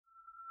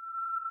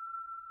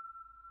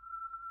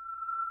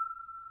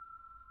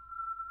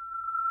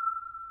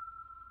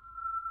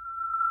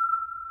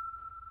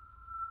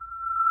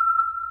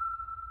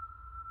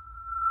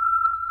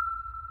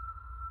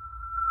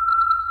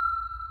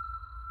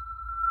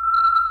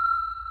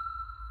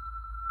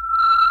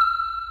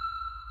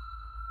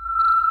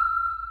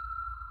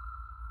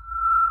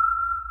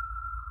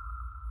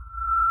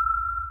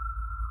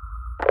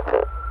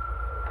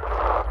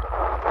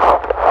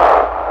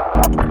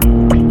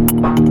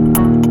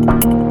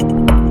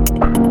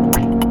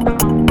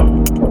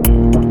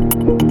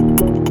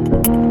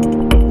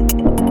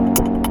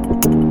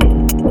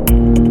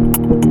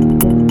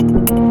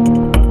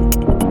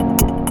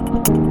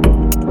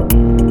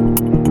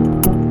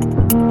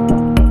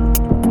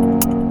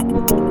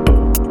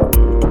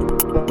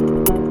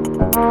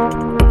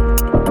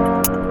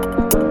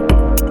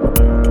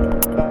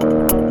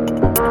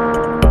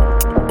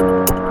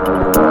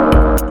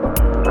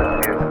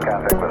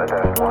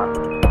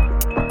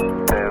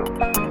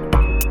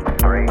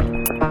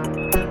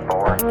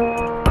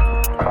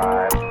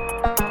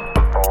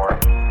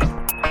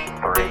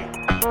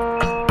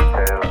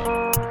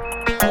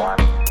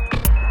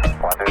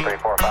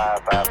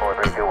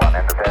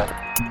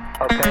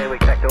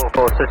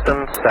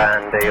distance,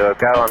 and you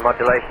go on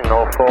modulation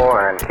all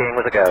 4, and keying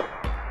with a go.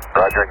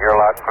 Roger, you're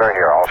loud and clear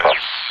here also.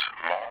 Es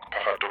mag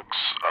paradox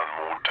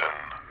anmuten,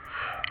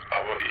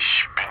 aber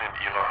ich bin in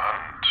Ihrer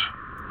Hand.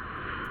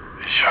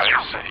 Ich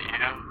heiße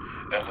hier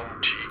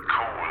Alan T.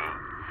 Cole.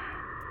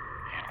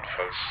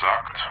 Jedenfalls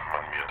sagt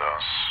man mir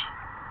das.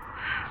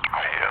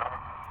 Wer?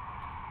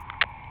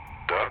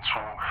 Dazu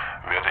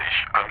werde ich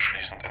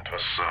anschließend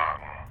etwas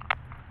sagen.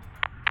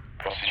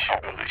 Was ich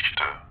hier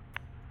berichte,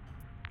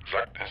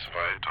 sagt es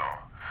weiter.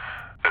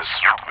 Es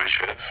wird euch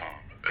helfen,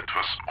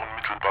 etwas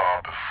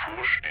unmittelbar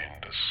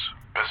Bevorstehendes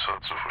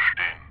besser zu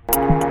verstehen.